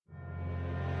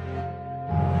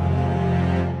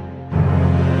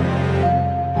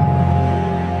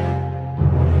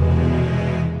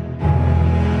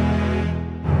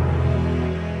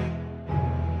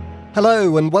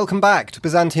Hello and welcome back to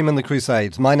Byzantium and the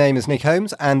Crusades. My name is Nick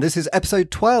Holmes and this is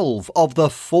episode 12 of The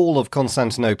Fall of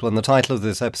Constantinople, and the title of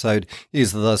this episode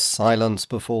is The Silence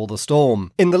Before the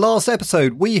Storm. In the last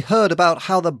episode we heard about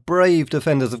how the brave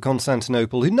defenders of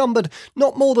Constantinople, who numbered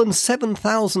not more than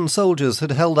 7,000 soldiers,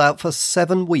 had held out for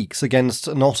 7 weeks against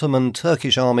an Ottoman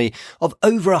Turkish army of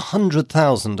over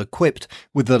 100,000 equipped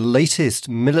with the latest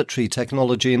military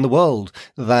technology in the world,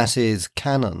 that is,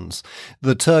 cannons.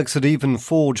 The Turks had even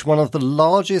forged one of the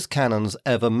largest cannons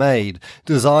ever made,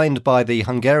 designed by the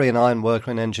Hungarian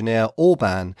ironworker and engineer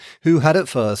Orban, who had at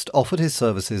first offered his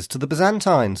services to the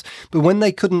Byzantines, but when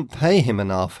they couldn't pay him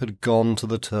enough had gone to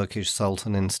the Turkish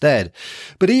Sultan instead.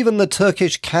 But even the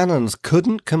Turkish cannons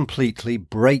couldn't completely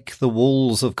break the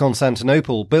walls of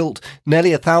Constantinople, built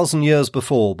nearly 1,000 years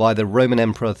before by the Roman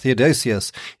Emperor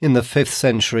Theodosius in the 5th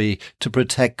century to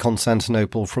protect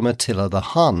Constantinople from Attila the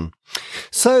Hun.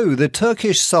 So the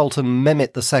Turkish Sultan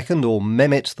Mehmet II, or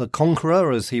Mehmet the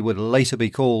Conqueror as he would later be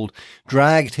called,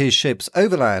 dragged his ships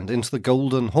overland into the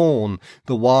Golden Horn,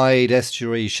 the wide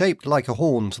estuary shaped like a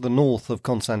horn to the north of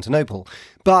Constantinople.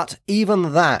 But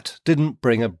even that didn't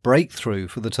bring a breakthrough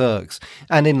for the Turks,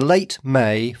 and in late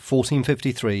May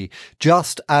 1453,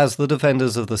 just as the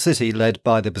defenders of the city, led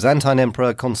by the Byzantine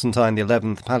Emperor Constantine XI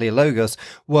Palaiologos,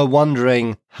 were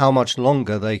wondering how much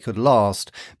longer they could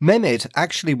last, Mehmet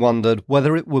actually wondered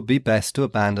whether it would be best to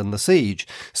abandon the siege.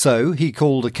 So he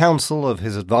called a council of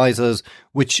his advisors,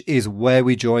 which is where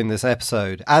we join this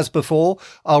episode. As before,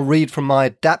 I'll read from my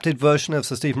adapted version of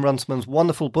Sir Stephen Runciman's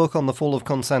wonderful book on the fall of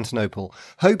Constantinople.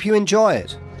 Hope you enjoy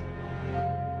it.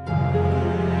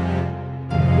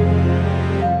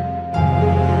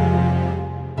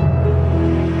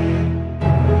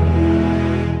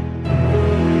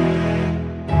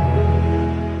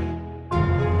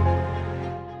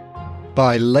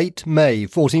 By late May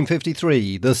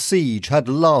 1453, the siege had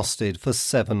lasted for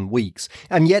 7 weeks,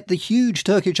 and yet the huge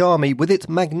Turkish army with its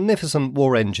magnificent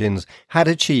war engines had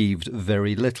achieved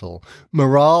very little.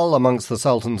 Morale amongst the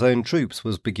Sultan's own troops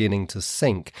was beginning to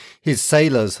sink. His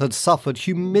sailors had suffered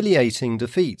humiliating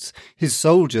defeats. His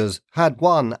soldiers had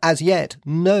won, as yet,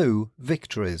 no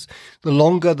victories. The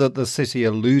longer that the city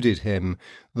eluded him,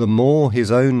 the more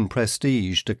his own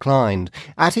prestige declined.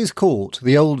 At his court,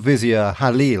 the old vizier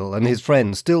Halil and his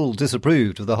friends still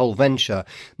disapproved of the whole venture.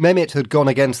 Mehmet had gone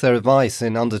against their advice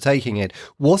in undertaking it.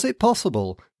 Was it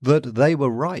possible that they were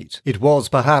right? It was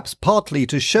perhaps partly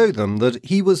to show them that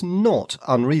he was not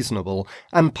unreasonable,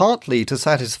 and partly to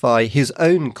satisfy his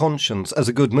own conscience as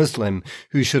a good Muslim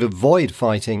who should avoid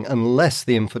fighting unless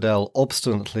the infidel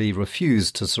obstinately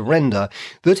refused to surrender,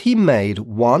 that he made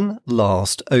one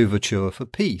last overture for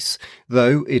peace,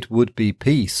 though it would be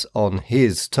peace on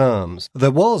his terms. There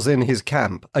was in his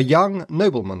camp a young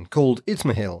nobleman called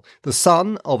Ismahil, the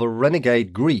son of a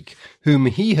renegade Greek, whom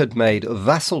he had made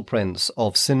vassal prince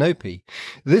of Sinope.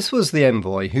 This was the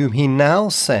envoy whom he now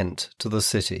sent to the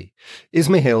city.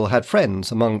 Ismahil had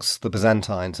friends amongst the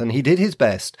Byzantines, and he did his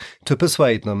best to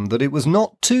persuade them that it was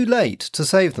not too late to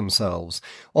save themselves.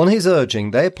 On his urging,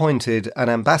 they appointed an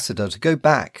ambassador to go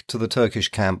back to the Turkish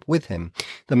camp with him.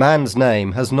 The man's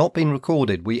name has not been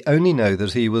recorded. We only know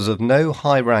that he was of no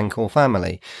high rank or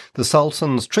family. The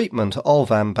Sultan's treatment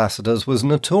of ambassadors was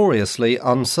notoriously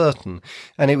uncertain,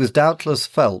 and it was doubtless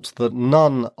felt that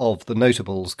none of the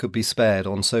notables could be spared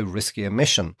on so risky a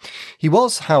mission. He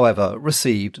was, however,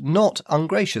 received not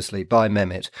ungraciously by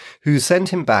Mehmet, who sent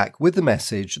him back with the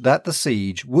message that the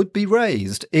siege would be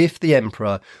raised if the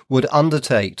emperor would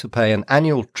undertake to pay an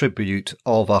annual tribute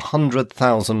of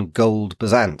 100,000 gold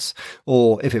byzants,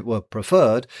 or, if it were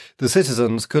preferred, the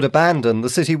citizens could abandon the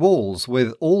city walls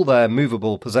with all their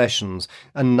movable possessions,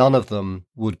 and none of them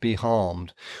would be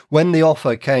harmed. When the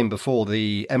offer came before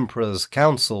the emperor's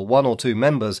council, one or two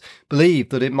members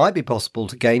believed that it might be possible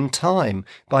to gain time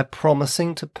by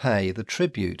promising to pay the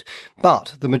tribute.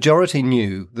 But the majority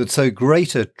knew that so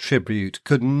great a tribute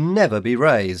could never be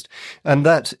raised, and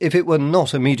that if it were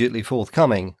not immediately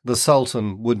forthcoming, the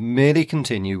Sultan would merely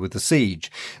continue with the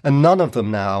siege, and none of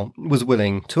them now was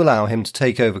willing to allow him to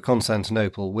take over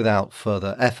Constantinople without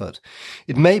further effort.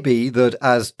 It may be that,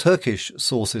 as Turkish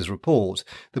sources report,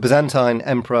 the Byzantine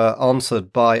emperor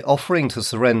answered by offering to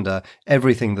surrender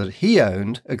everything that he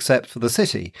owned except for the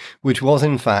city, which was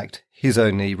in fact his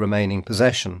only remaining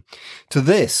possession. To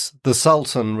this, the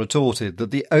Sultan retorted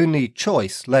that the only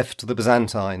choice left to the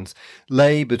Byzantines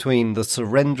lay between the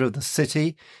surrender of the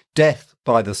city, death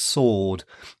by the sword,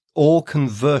 or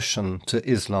conversion to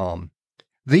Islam.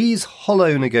 These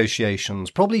hollow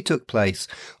negotiations probably took place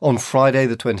on Friday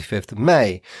the 25th of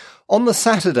May. On the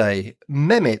Saturday,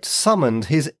 Mehmet summoned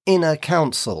his inner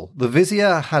council. The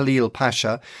Vizier Halil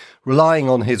Pasha, relying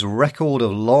on his record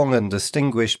of long and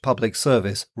distinguished public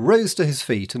service, rose to his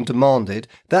feet and demanded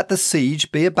that the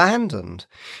siege be abandoned.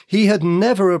 He had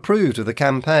never approved of the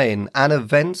campaign, and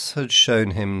events had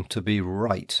shown him to be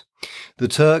right. The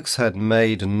Turks had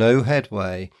made no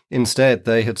headway. Instead,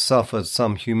 they had suffered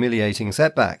some humiliating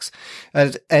setbacks.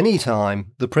 At any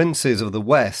time, the princes of the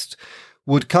West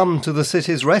would come to the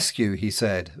city's rescue, he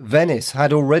said. Venice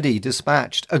had already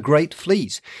dispatched a great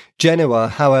fleet. Genoa,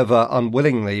 however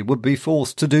unwillingly, would be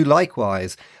forced to do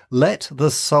likewise. Let the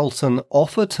Sultan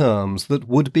offer terms that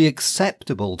would be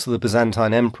acceptable to the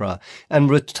Byzantine Emperor and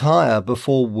retire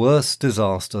before worse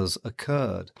disasters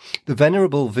occurred. The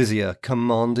venerable vizier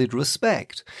commanded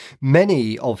respect.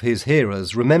 Many of his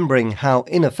hearers, remembering how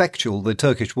ineffectual the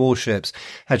Turkish warships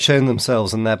had shown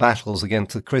themselves in their battles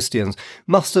against the Christians,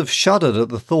 must have shuddered at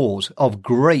the thought of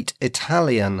great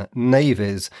Italian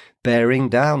navies bearing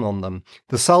down on them.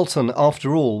 The Sultan,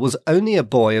 after all, was only a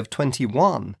boy of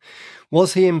 21.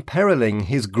 Was he imperiling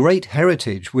his great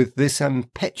heritage with this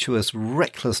impetuous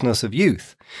recklessness of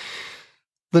youth?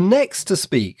 The next to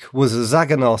speak was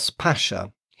Zaganos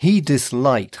Pasha. He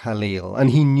disliked Halil, and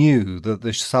he knew that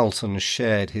the Sultan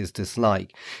shared his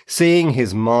dislike. Seeing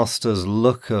his master's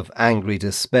look of angry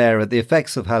despair at the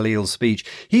effects of Halil's speech,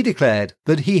 he declared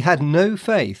that he had no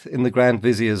faith in the Grand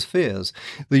Vizier's fears.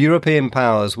 The European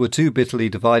powers were too bitterly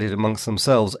divided amongst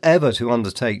themselves ever to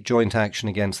undertake joint action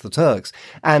against the Turks,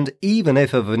 and even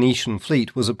if a Venetian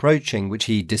fleet was approaching, which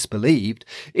he disbelieved,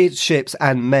 its ships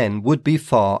and men would be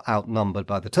far outnumbered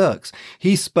by the Turks.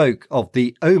 He spoke of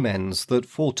the omens that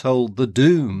foretold the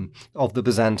doom of the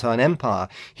Byzantine Empire.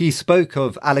 He spoke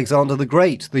of Alexander the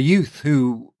Great, the youth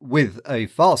who, with a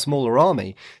far smaller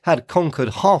army, had conquered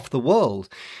half the world.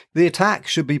 The attack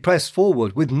should be pressed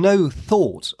forward with no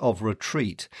thought of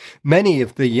retreat. Many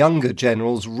of the younger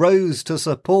generals rose to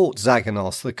support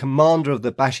Zaganos. The commander of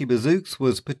the Bashibazouks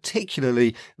was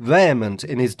particularly vehement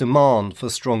in his demand for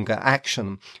stronger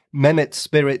action. Mehmet's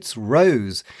spirits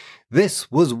rose.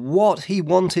 This was what he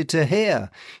wanted to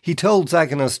hear. He told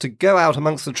Zaganos to go out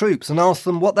amongst the troops and ask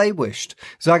them what they wished.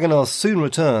 Zaganos soon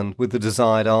returned with the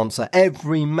desired answer.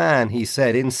 Every man, he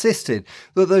said, insisted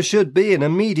that there should be an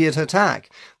immediate attack.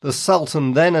 The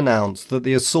Sultan then announced that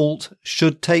the assault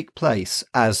should take place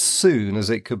as soon as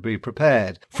it could be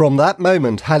prepared. From that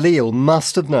moment, Halil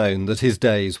must have known that his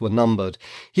days were numbered.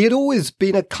 He had always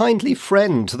been a kindly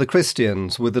friend to the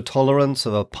Christians, with the tolerance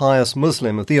of a pious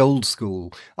Muslim of the old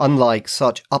school, unlike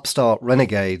such upstart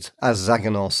renegades as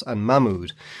Zaganos and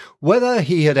Mahmud. Whether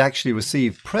he had actually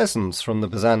received presents from the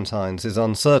Byzantines is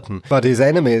uncertain, but his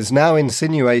enemies now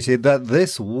insinuated that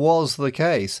this was the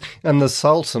case, and the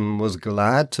Sultan was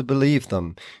glad to believe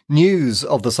them. News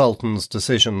of the Sultan's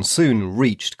decision soon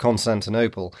reached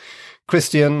Constantinople.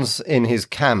 Christians in his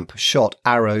camp shot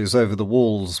arrows over the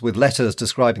walls, with letters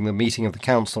describing the meeting of the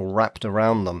council wrapped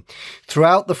around them.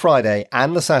 Throughout the Friday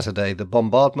and the Saturday, the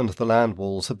bombardment of the land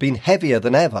walls had been heavier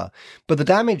than ever, but the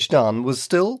damage done was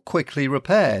still quickly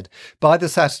repaired. By the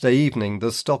Saturday evening,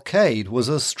 the stockade was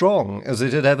as strong as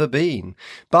it had ever been.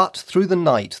 But through the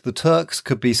night, the Turks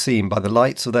could be seen by the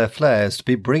lights of their flares to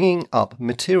be bringing up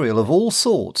material of all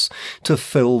sorts to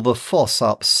fill the fosse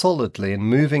up solidly and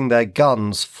moving their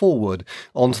guns forward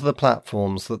onto the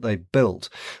platforms that they built.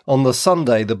 On the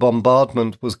Sunday, the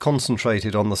bombardment was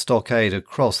concentrated on the stockade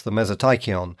across the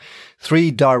Mesoteikion.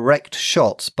 3 direct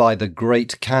shots by the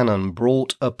great cannon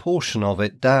brought a portion of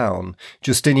it down.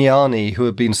 Giustiniani, who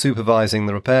had been supervising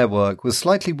the repair work, was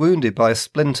slightly wounded by a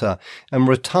splinter and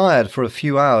retired for a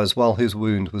few hours while his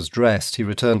wound was dressed. He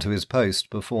returned to his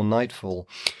post before nightfall.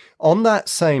 On that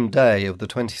same day of the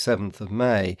 27th of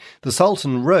May, the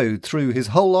Sultan rode through his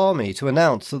whole army to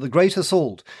announce that the great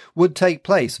assault would take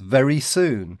place very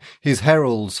soon. His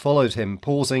heralds followed him,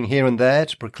 pausing here and there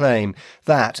to proclaim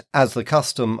that, as the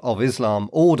custom of Islam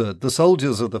ordered, the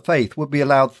soldiers of the faith would be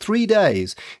allowed 3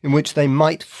 days in which they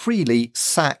might freely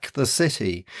sack the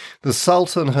city. The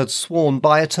Sultan had sworn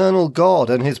by eternal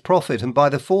God and his prophet, and by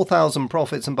the 4,000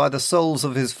 prophets, and by the souls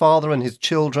of his father and his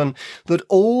children, that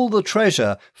all the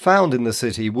treasure found in the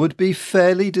city would be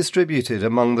fairly distributed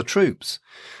among the troops.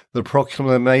 The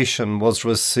proclamation was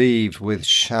received with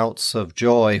shouts of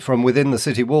joy. From within the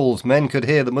city walls, men could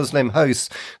hear the Muslim hosts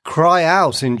cry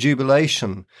out in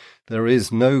jubilation, "There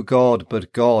is no God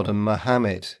but God, and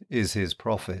Muhammad is his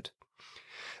prophet."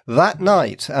 That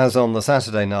night, as on the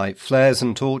Saturday night, flares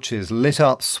and torches lit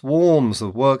up swarms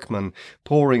of workmen,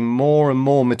 pouring more and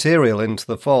more material into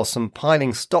the fosse and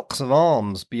piling stocks of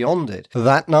arms beyond it.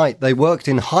 That night they worked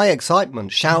in high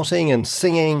excitement, shouting and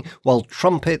singing, while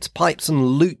trumpets, pipes and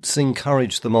lutes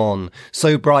encouraged them on.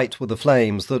 So bright were the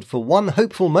flames that for one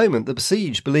hopeful moment the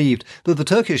besieged believed that the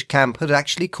Turkish camp had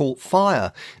actually caught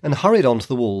fire, and hurried onto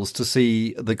the walls to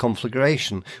see the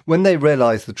conflagration. When they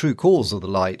realized the true cause of the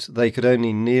light, they could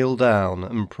only kneel down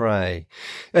and pray.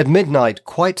 At midnight,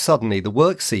 quite suddenly, the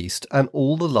work ceased and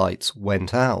all the lights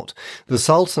went out. The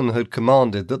Sultan had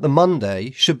commanded that the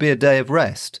Monday should be a day of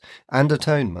rest and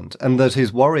atonement, and that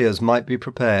his warriors might be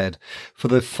prepared for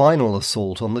the final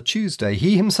assault on the Tuesday.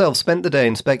 He himself spent the day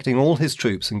inspecting all his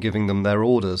troops and giving them their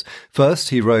orders. First,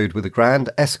 he rode with a grand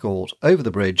escort over the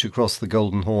bridge across the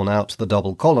Golden Horn out to the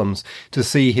double columns to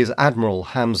see his admiral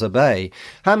Hamza Bey.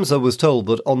 Hamza was told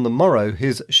that on the morrow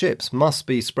his ships must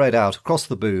be spread out across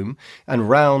the boom and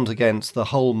round against the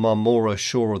whole Marmora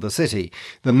shore of the city.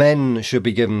 The men should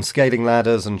be given scaling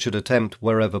ladders and should attempt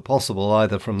wherever possible,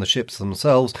 either from the ships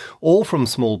themselves or from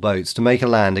small boats, to make a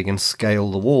landing and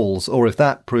scale the walls, or if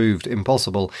that proved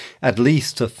impossible, at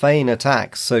least to feign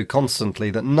attacks so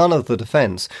constantly that none of the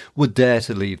defence would dare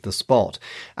to leave the spot.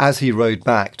 As he rowed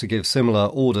back to give similar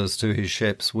orders to his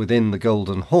ships within the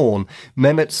Golden Horn,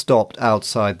 Mehmet stopped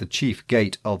outside the chief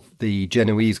gate of the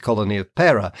Genoese colony of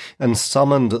Pera and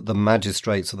summoned the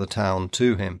magistrates of the town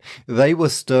to him. They were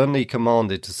sternly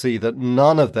commanded to see that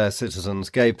none of their citizens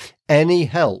gave any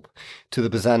help to the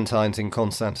Byzantines in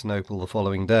Constantinople the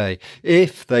following day.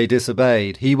 If they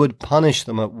disobeyed, he would punish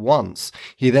them at once.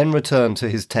 He then returned to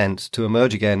his tent to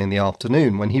emerge again in the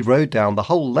afternoon, when he rode down the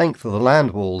whole length of the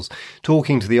land walls,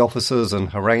 talking to the officers and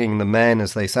haranguing the men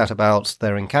as they sat about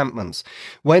their encampments.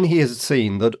 When he had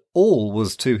seen that all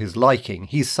was to his liking,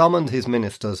 he summoned his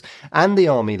ministers and the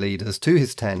army leaders to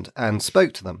his tent and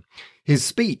spoke to them. His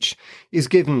speech is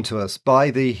given to us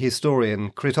by the historian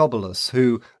Critobulus,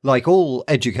 who, like all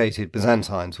educated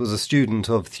Byzantines, was a student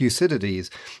of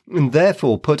Thucydides, and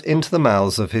therefore put into the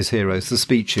mouths of his heroes the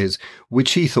speeches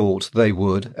which he thought they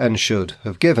would and should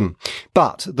have given.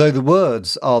 But, though the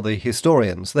words are the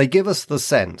historians, they give us the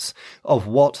sense of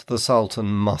what the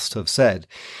Sultan must have said.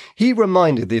 He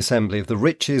reminded the assembly of the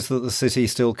riches that the city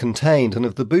still contained and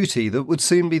of the booty that would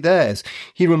soon be theirs.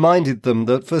 He reminded them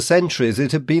that for centuries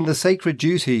it had been the sacred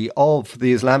duty of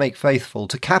the Islamic faithful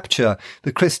to capture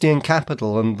the Christian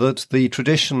capital, and that the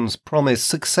traditions promised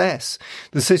success.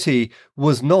 The city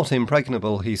was not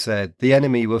impregnable, he said. The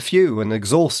enemy were few and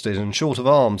exhausted and short of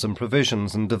arms and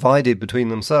provisions and divided between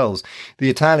themselves. The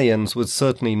Italians would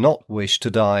certainly not wish to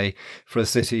die for a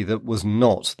city that was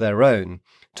not their own.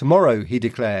 Tomorrow, he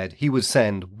declared, he would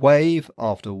send wave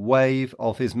after wave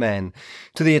of his men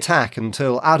to the attack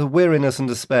until, out of weariness and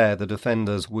despair, the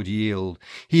defenders would yield.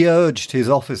 He urged his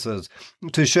officers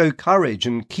to show courage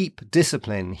and keep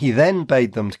discipline. He then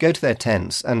bade them to go to their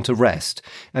tents and to rest,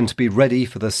 and to be ready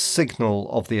for the signal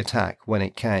of the attack when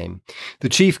it came. The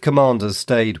chief commanders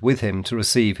stayed with him to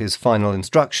receive his final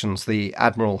instructions. The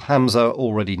Admiral Hamza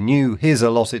already knew his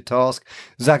allotted task.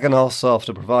 Zaganos,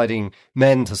 after providing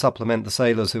men to supplement the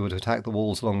sailors who would attack the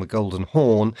walls along the Golden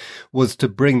Horn, was to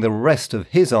bring the rest of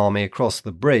his army across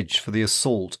the bridge for the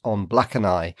assault on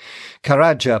Blakeney.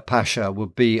 Karaja Pasha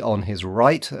would be on his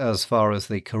right as far as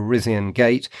the Carizian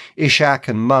Gate. Ishak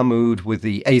and Mahmud with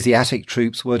the Asiatic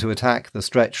troops were to attack the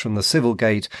stretch from the civil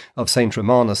gate of St.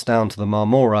 Romanus down to the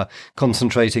Marmora,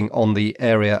 concentrating on the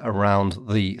area around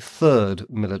the third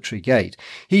military gate.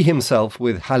 He himself,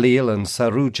 with Halil and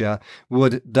Saruja,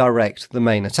 would direct the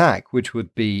main attack, which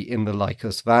would be in the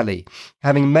Lycus Valley.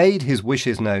 Having made his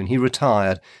wishes known, he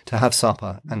retired to have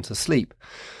supper and to sleep.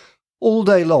 All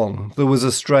day long there was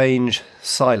a strange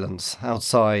silence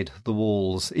outside the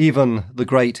walls. Even the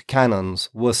great cannons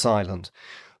were silent.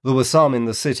 There were some in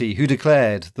the city who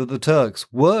declared that the Turks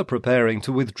were preparing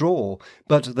to withdraw,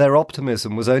 but their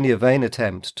optimism was only a vain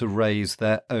attempt to raise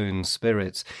their own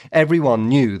spirits. Everyone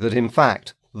knew that, in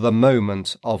fact, the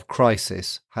moment of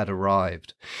crisis had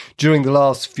arrived. During the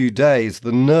last few days,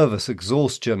 the nervous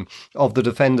exhaustion of the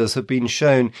defenders had been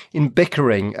shown in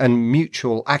bickering and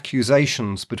mutual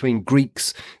accusations between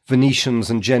Greeks, Venetians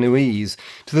and Genoese.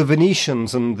 To the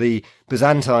Venetians and the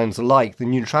Byzantines alike, the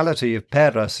neutrality of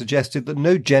Pera suggested that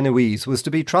no Genoese was to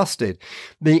be trusted.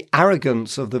 The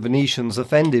arrogance of the Venetians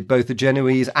offended both the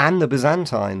Genoese and the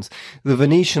Byzantines. The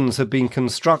Venetians had been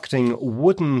constructing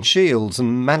wooden shields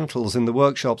and mantles in the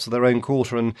workshops of their own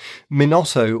quarter, and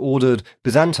Minotto also ordered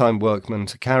Byzantine workmen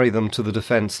to carry them to the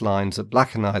defence lines at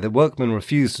Blachinae. The workmen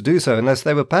refused to do so unless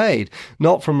they were paid,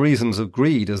 not from reasons of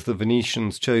greed, as the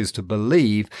Venetians chose to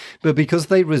believe, but because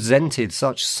they resented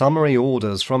such summary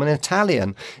orders from an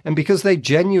Italian, and because they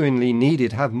genuinely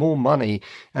needed to have more money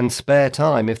and spare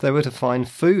time if they were to find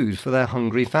food for their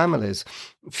hungry families.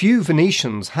 Few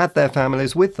Venetians had their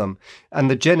families with them, and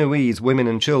the Genoese women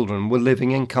and children were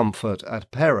living in comfort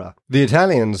at Pera. The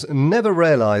Italians never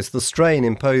realized the strain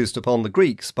imposed upon the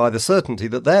Greeks by the certainty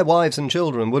that their wives and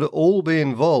children would all be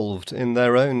involved in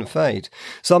their own fate.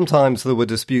 Sometimes there were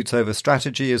disputes over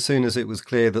strategy. As soon as it was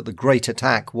clear that the great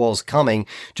attack was coming,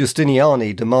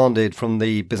 Justiniani demanded from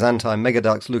the Byzantine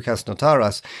megadux Lucas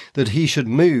Notaras that he should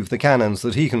move the cannons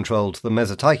that he controlled to the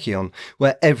Mesoteikion,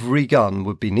 where every gun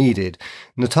would be needed.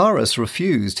 Notaras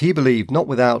refused. He believed, not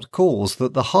without cause,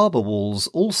 that the harbour walls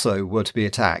also were to be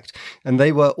attacked, and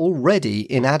they were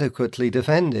already inadequately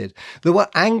defended. There were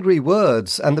angry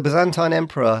words, and the Byzantine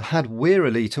emperor had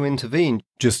wearily to intervene.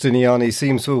 Justiniani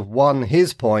seems to have won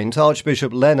his point.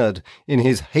 Archbishop Leonard, in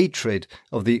his hatred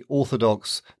of the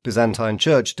Orthodox Byzantine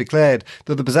Church, declared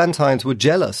that the Byzantines were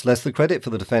jealous lest the credit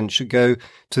for the defence should go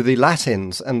to the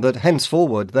Latins, and that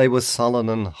henceforward they were sullen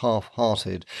and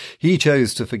half-hearted. He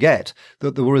chose to forget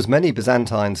that there were as many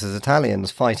Byzantines as Italians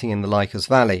fighting in the Lycus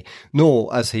Valley,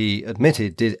 nor, as he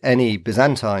admitted, did any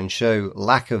Byzantine show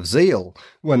lack of zeal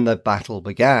when the battle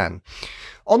began.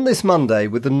 On this Monday,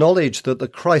 with the knowledge that the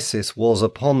crisis was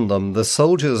upon them, the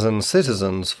soldiers and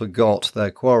citizens forgot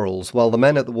their quarrels. While the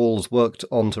men at the walls worked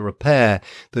on to repair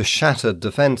the shattered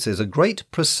defences, a great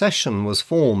procession was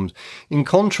formed. In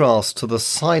contrast to the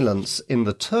silence in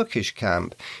the Turkish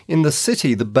camp, in the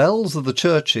city the bells of the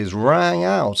churches rang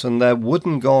out, and their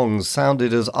wooden gongs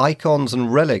sounded as icons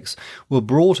and relics were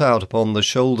brought out upon the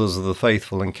shoulders of the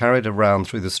faithful and carried around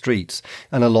through the streets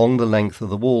and along the length of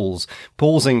the walls,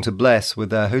 pausing to bless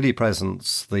with their holy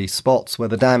presence the spots where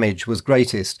the damage was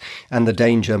greatest and the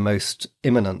danger most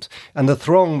imminent, and the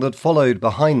throng that followed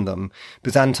behind them,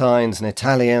 Byzantines and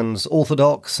Italians,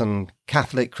 Orthodox and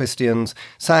Catholic Christians,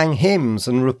 sang hymns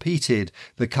and repeated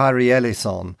the Kyrie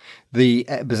eleison. The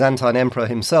Byzantine emperor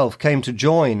himself came to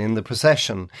join in the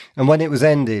procession, and when it was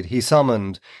ended, he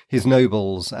summoned his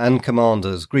nobles and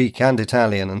commanders, Greek and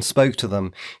Italian, and spoke to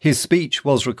them. His speech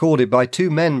was recorded by two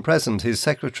men present, his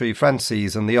secretary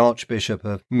Francis and the Archbishop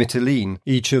of Mytilene.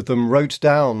 Each of them wrote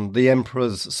down the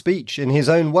emperor's speech in his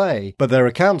own way, but their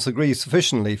accounts agree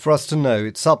sufficiently for us to know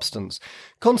its substance.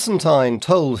 Constantine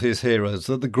told his hearers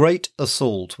that the great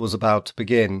assault was about to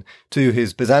begin. To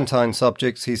his Byzantine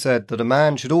subjects he said that a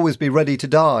man should always be ready to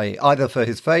die, either for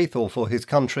his faith or for his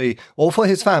country or for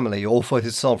his family or for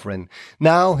his sovereign.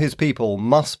 Now his people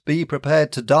must be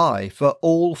prepared to die for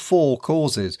all four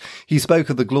causes. He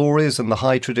spoke of the glories and the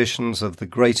high traditions of the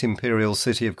great imperial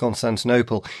city of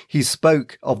Constantinople. He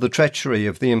spoke of the treachery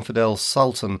of the infidel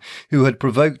sultan who had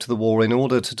provoked the war in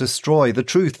order to destroy the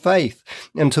true faith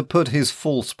and to put his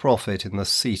false prophet in the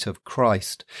seat of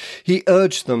Christ. He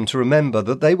urged them to remember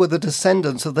that they were the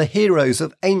descendants of the heroes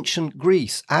of ancient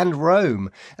Greece and Rome,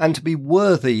 and to be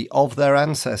worthy of their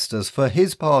ancestors. For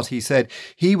his part, he said,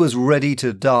 he was ready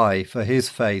to die for his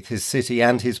faith, his city,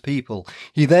 and his people.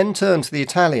 He then turned to the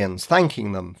Italians,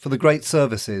 thanking them for the great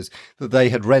services that they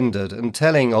had rendered, and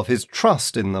telling of his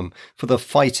trust in them for the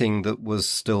fighting that was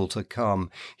still to come.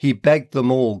 He begged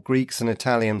them all, Greeks and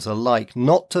Italians alike,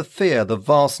 not to fear the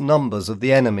vast numbers of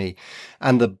the enemy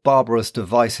and the barbarous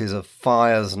devices of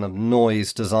fires and of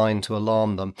noise designed to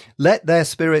alarm them. Let their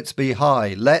spirits be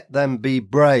high, let them be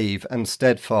brave and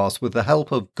steadfast. With the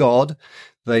help of God,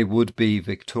 they would be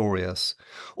victorious.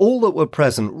 All that were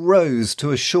present rose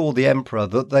to assure the emperor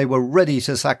that they were ready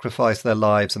to sacrifice their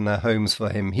lives and their homes for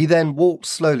him. He then walked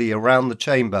slowly around the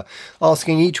chamber,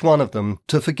 asking each one of them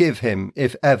to forgive him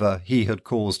if ever he had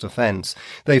caused offence.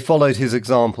 They followed his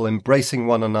example, embracing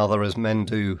one another as men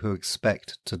do who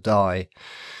expect to die.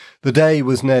 The day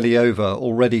was nearly over.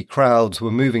 Already crowds were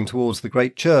moving towards the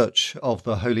great church of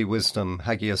the Holy Wisdom,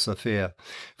 Hagia Sophia.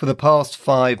 For the past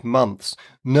 5 months,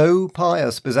 no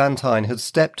pious Byzantine had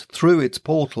stepped through its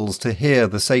portals to hear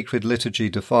the sacred liturgy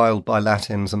defiled by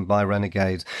Latins and by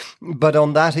renegades. But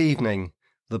on that evening,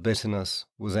 the bitterness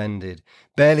was ended.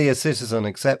 Barely a citizen,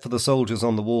 except for the soldiers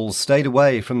on the walls, stayed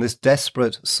away from this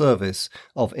desperate service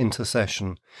of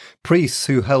intercession. Priests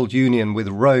who held union with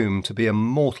Rome to be a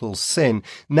mortal sin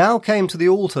now came to the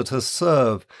altar to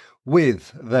serve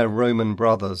with their Roman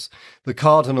brothers. The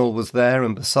cardinal was there,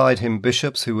 and beside him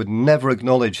bishops who would never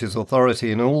acknowledge his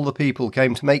authority, and all the people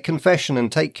came to make confession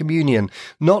and take communion,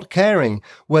 not caring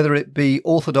whether it be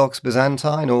Orthodox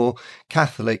Byzantine or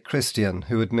Catholic Christian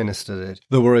who administered it.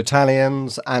 There were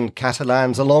Italians and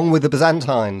Catalans along with the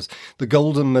Byzantines. The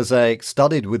golden mosaic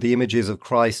studded with the images of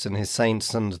Christ and his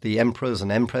saints and the emperors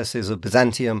and empresses of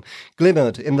Byzantium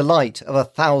glimmered in the light of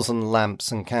 1,000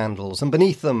 lamps and candles, and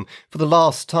beneath them, for the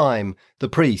last time, the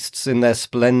priests in their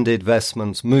splendid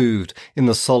vestments moved in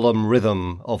the solemn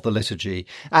rhythm of the liturgy.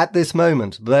 At this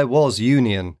moment there was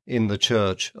union in the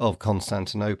Church of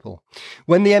Constantinople.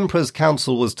 When the emperor's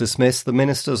council was dismissed, the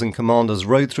ministers and commanders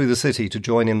rode through the city to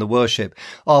join in the worship.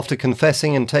 After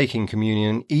confessing and taking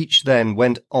communion, each then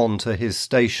went on to his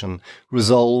station,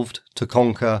 resolved to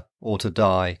conquer or to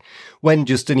die. When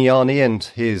Giustiniani and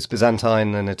his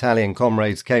Byzantine and Italian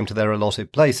comrades came to their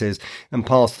allotted places and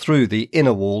passed through the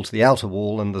inner wall to the outer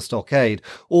wall and the stockade,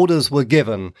 orders were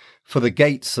given for the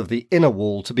gates of the inner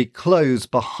wall to be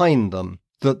closed behind them,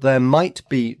 that there might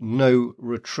be no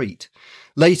retreat.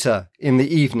 Later in the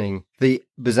evening, the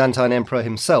Byzantine emperor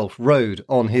himself rode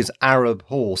on his Arab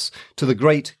horse to the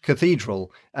great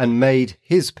cathedral and made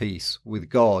his peace with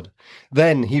God.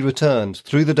 Then he returned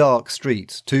through the dark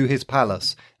streets to his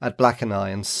palace at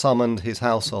Blakeney and summoned his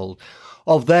household.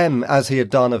 Of them, as he had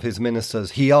done of his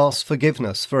ministers, he asked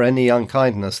forgiveness for any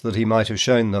unkindness that he might have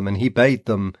shown them, and he bade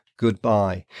them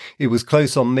goodbye. It was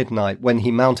close on midnight when he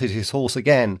mounted his horse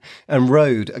again and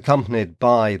rode, accompanied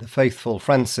by the faithful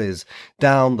Francis,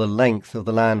 down the length of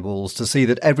the land walls to see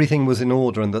that everything was in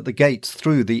order and that the gates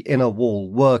through the inner wall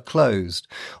were closed.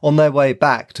 On their way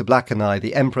back to Blakeney,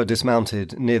 the emperor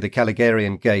dismounted near the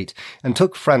Caligarian gate and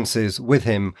took Francis with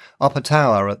him up a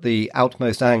tower at the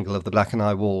outmost angle of the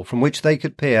Blakeney wall, from which they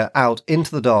could peer out into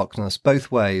the darkness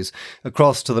both ways,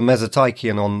 across to the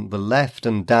Mesoteichion on the left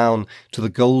and down to the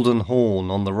Golden Horn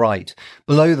on the right.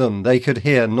 Below them they could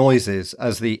hear noises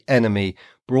as the enemy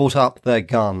brought up their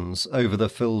guns over the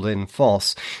filled-in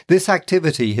fosse. This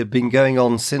activity had been going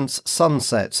on since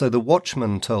sunset, so the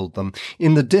watchman told them.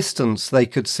 In the distance they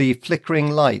could see flickering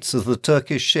lights as the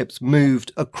Turkish ships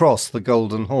moved across the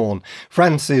Golden Horn.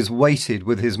 Francis waited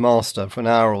with his master for an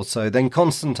hour or so, then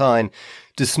Constantine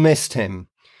dismissed him,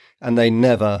 and they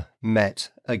never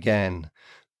met again.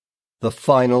 The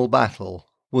final battle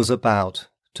was about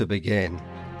to begin.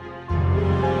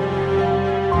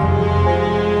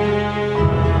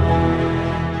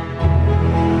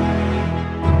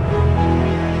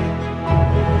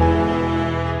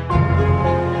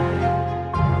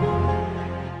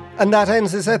 And that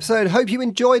ends this episode. Hope you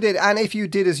enjoyed it. And if you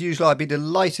did, as usual, I'd be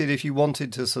delighted if you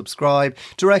wanted to subscribe,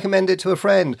 to recommend it to a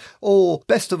friend, or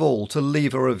best of all, to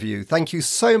leave a review. Thank you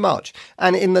so much.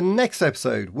 And in the next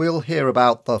episode, we'll hear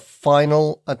about the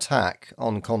final attack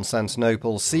on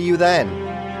Constantinople. See you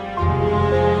then.